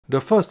The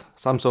first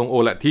Samsung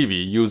OLED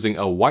TV using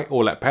a white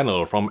OLED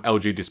panel from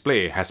LG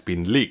Display has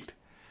been leaked.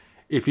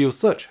 If you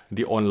search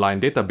the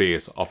online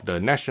database of the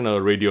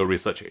National Radio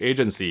Research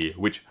Agency,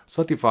 which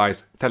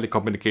certifies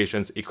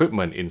telecommunications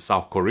equipment in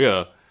South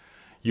Korea,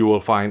 you will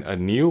find a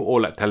new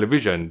OLED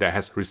television that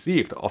has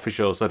received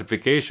official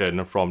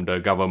certification from the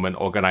government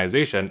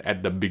organization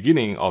at the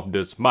beginning of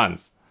this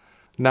month.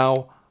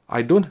 Now,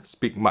 I don't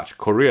speak much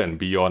Korean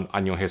beyond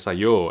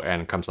안녕하세요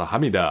and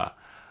감사합니다,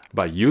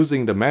 but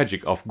using the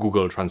magic of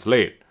Google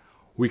Translate,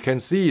 we can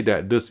see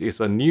that this is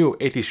a new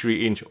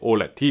 83-inch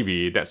OLED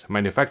TV that's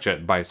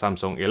manufactured by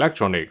Samsung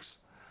Electronics.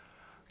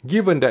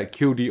 Given that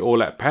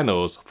QD-OLED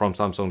panels from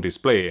Samsung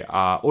Display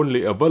are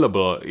only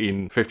available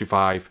in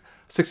 55,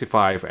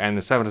 65 and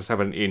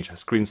 77-inch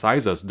screen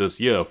sizes this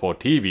year for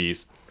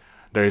TVs,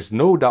 there is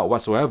no doubt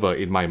whatsoever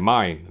in my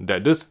mind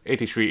that this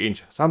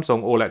 83-inch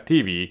Samsung OLED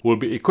TV will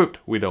be equipped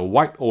with a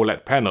white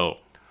OLED panel,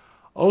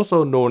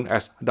 also known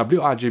as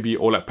WRGB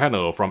OLED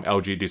panel from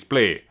LG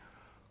Display,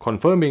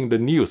 confirming the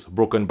news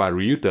broken by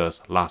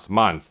Reuters last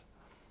month.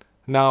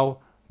 Now,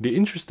 the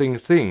interesting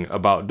thing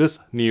about this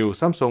new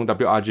Samsung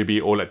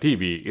WRGB OLED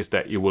TV is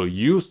that it will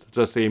use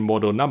the same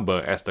model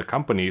number as the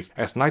company's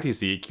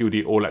S90C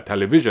QD-OLED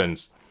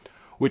televisions,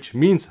 which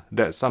means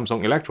that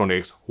Samsung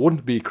Electronics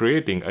won't be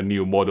creating a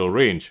new model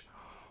range,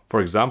 for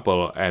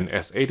example an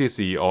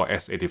S80C or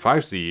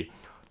S85C,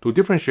 to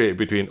differentiate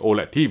between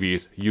OLED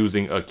TVs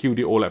using a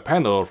QD-OLED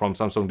panel from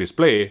Samsung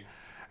Display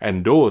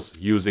and those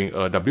using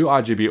a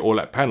WRGB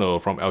OLED panel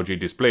from LG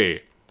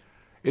Display.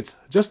 It's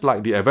just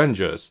like the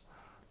Avengers.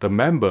 The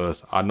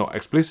members are not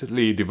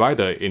explicitly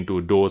divided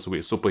into those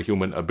with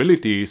superhuman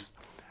abilities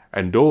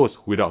and those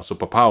without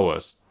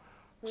superpowers.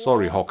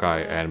 Sorry, Hawkeye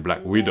and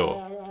Black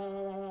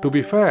Widow. To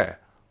be fair,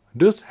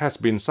 this has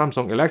been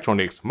Samsung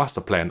Electronics'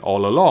 master plan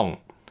all along.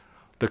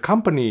 The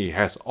company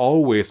has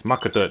always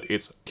marketed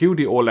its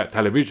QD-OLED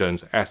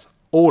televisions as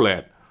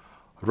OLED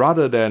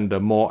rather than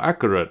the more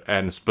accurate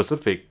and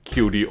specific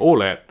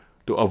QD-OLED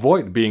to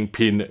avoid being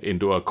pinned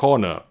into a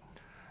corner.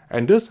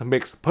 And this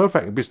makes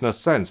perfect business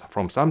sense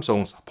from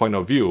Samsung's point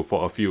of view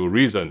for a few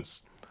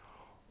reasons.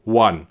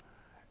 1.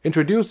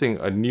 Introducing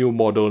a new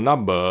model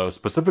number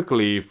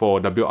specifically for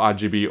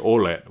WRGB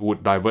OLED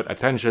would divert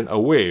attention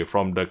away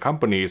from the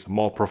company's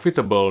more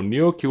profitable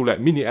Neo QLED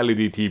Mini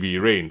LED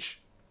TV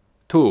range.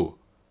 2.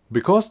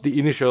 Because the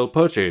initial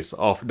purchase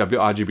of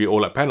WRGB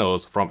OLED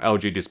panels from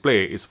LG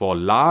Display is for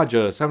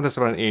larger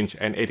 77-inch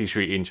and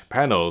 83-inch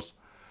panels,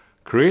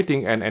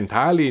 creating an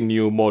entirely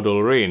new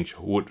model range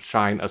would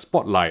shine a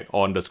spotlight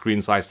on the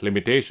screen size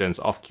limitations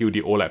of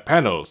QD-OLED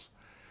panels.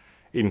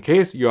 In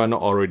case you are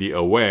not already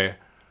aware,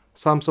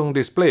 Samsung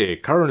Display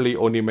currently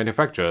only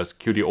manufactures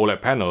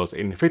QD-OLED panels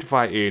in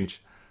 55-inch,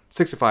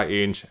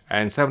 65-inch,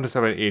 and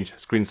 77-inch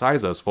screen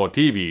sizes for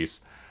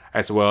TVs,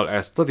 as well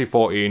as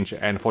 34-inch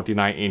and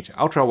 49-inch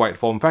ultra-wide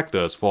form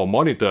factors for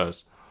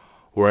monitors,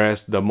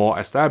 whereas the more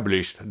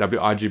established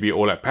WRGB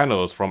OLED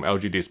panels from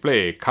LG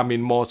Display come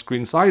in more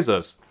screen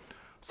sizes,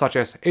 such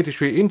as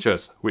 83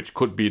 inches, which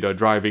could be the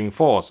driving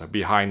force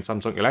behind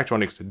Samsung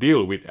Electronics'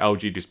 deal with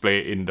LG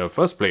Display in the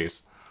first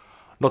place,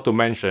 not to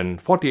mention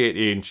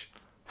 48-inch,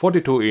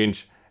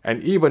 42-inch,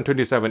 and even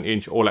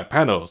 27-inch OLED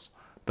panels,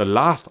 the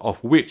last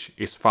of which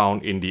is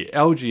found in the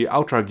LG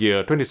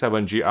UltraGear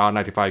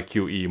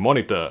 27GR95QE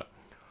monitor.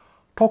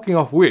 Talking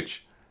of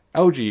which,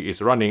 LG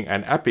is running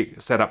an epic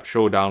setup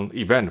showdown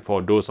event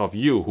for those of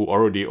you who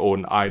already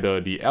own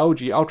either the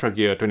LG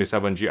UltraGear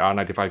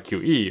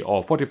 27GR95QE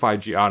or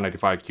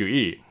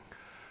 45GR95QE.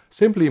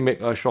 Simply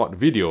make a short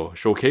video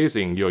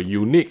showcasing your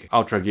unique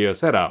UltraGear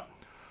setup,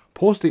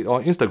 post it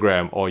on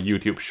Instagram or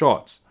YouTube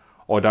Shorts,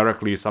 or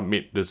directly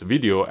submit this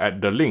video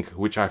at the link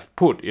which I've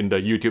put in the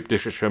YouTube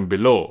description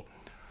below.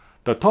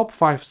 The top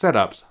 5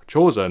 setups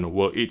chosen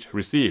will each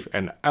receive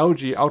an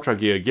LG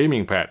UltraGear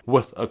gaming pad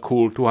worth a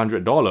cool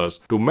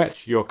 $200 to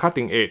match your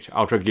cutting-edge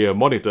UltraGear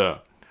monitor.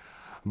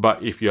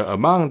 But if you're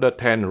among the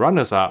 10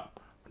 runners-up,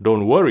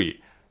 don't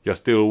worry, you're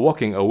still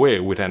walking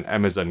away with an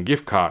Amazon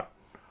gift card.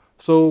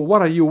 So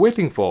what are you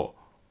waiting for?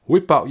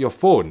 Whip out your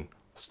phone,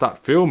 start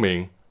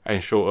filming,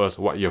 and show us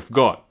what you've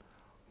got.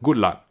 Good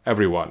luck,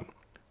 everyone.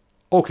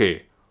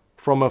 Okay,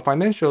 from a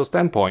financial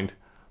standpoint,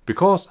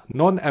 because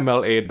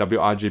non-MLA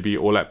WRGB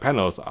OLED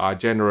panels are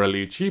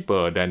generally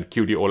cheaper than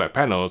QD-OLED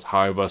panels,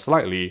 however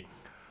slightly,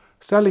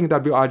 selling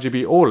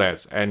WRGB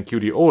OLEDs and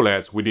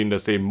QD-OLEDs within the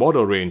same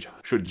model range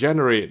should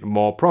generate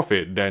more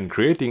profit than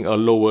creating a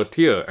lower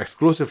tier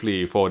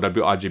exclusively for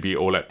WRGB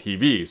OLED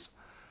TVs.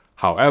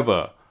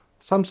 However,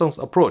 Samsung's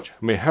approach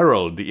may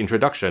herald the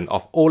introduction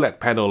of OLED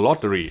panel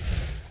lottery,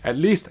 at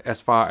least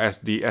as far as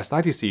the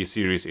S90C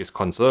series is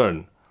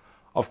concerned.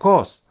 Of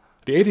course,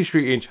 the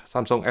 83-inch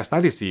Samsung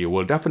S90C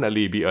will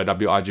definitely be a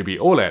WRGB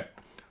OLED,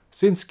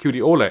 since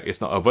QD-OLED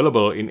is not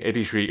available in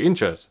 83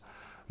 inches,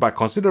 but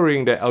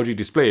considering that LG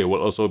Display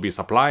will also be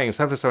supplying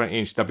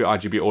 77-inch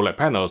WRGB OLED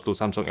panels to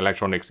Samsung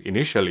Electronics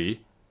initially.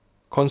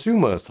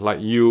 Consumers like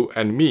you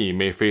and me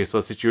may face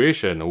a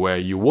situation where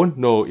you won't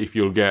know if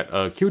you'll get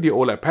a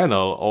QD-OLED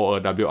panel or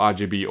a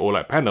WRGB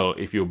OLED panel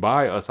if you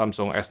buy a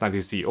Samsung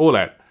S90C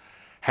OLED,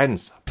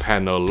 hence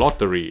panel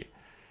lottery.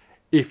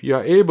 If you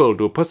are able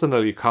to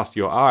personally cast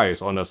your eyes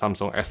on a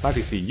Samsung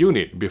S90C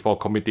unit before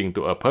committing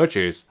to a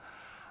purchase,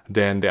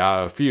 then there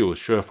are a few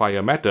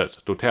surefire methods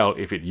to tell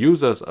if it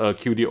uses a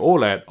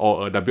QD-OLED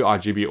or a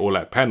WRGB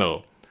OLED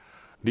panel.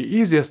 The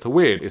easiest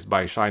way is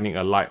by shining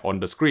a light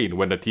on the screen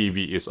when the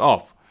TV is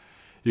off.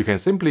 You can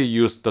simply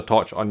use the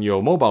torch on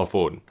your mobile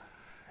phone.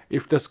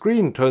 If the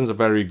screen turns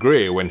very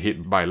gray when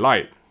hit by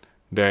light,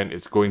 then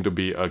it's going to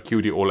be a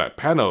QD-OLED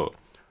panel,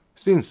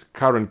 since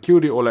current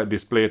QD-OLED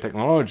display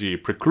technology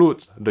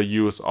precludes the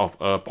use of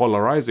a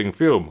polarizing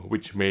film,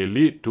 which may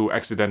lead to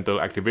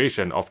accidental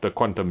activation of the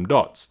quantum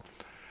dots.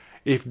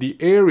 If the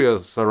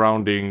areas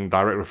surrounding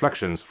direct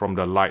reflections from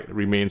the light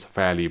remains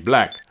fairly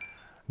black,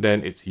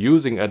 then it's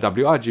using a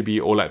WRGB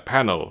OLED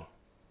panel.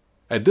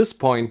 At this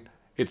point,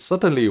 it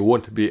certainly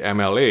won't be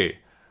MLA,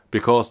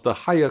 because the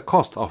higher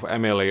cost of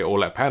MLA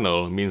OLED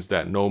panel means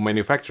that no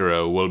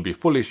manufacturer will be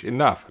foolish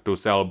enough to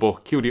sell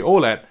both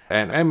QD-OLED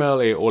and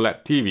MLA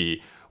OLED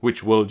TV,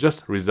 which will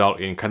just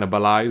result in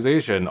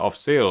cannibalization of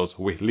sales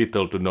with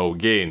little to no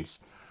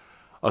gains.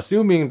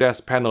 Assuming there's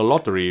panel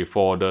lottery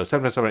for the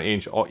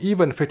 77-inch or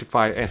even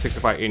 55 and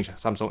 65-inch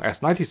Samsung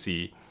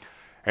S90C,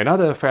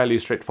 another fairly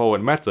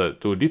straightforward method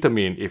to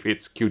determine if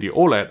it's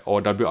QD-OLED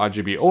or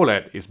WRGB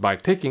OLED is by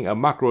taking a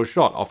macro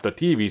shot of the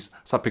TV's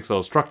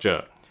subpixel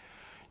structure.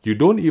 You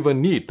don't even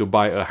need to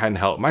buy a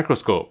handheld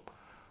microscope.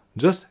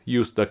 Just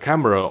use the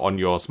camera on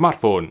your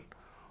smartphone.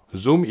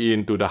 Zoom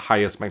in to the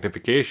highest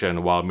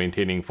magnification while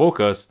maintaining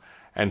focus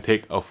and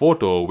take a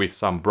photo with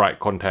some bright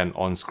content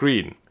on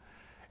screen.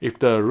 If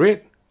the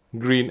red,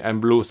 green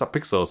and blue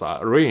subpixels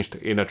are arranged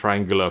in a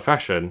triangular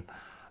fashion,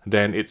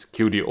 then it's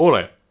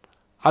QD-OLED.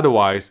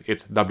 Otherwise,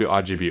 it's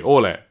WRGB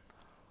OLED.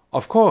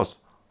 Of course,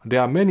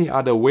 there are many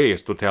other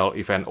ways to tell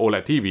if an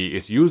OLED TV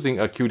is using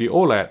a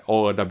QD-OLED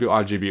or a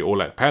WRGB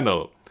OLED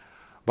panel.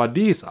 But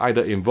these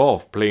either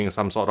involve playing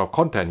some sort of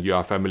content you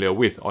are familiar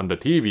with on the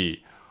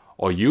TV,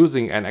 or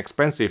using an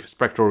expensive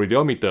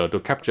spectroradiometer to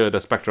capture the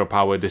spectral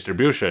power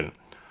distribution,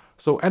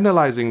 so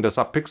analyzing the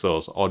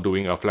subpixels or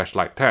doing a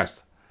flashlight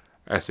test,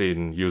 as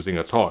in using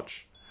a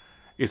torch.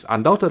 It's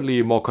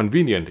undoubtedly more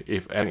convenient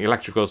if an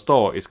electrical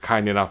store is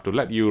kind enough to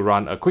let you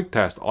run a quick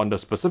test on the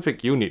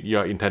specific unit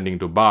you're intending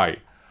to buy.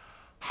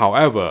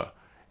 However,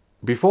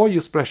 before you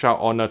splash out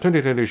on a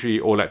 2023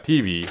 OLED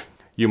TV,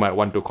 you might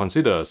want to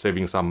consider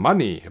saving some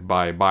money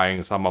by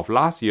buying some of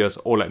last year's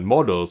OLED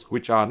models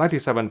which are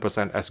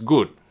 97% as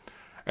good,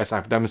 as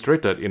I've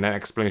demonstrated in an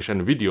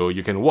explanation video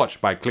you can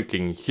watch by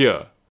clicking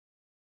here.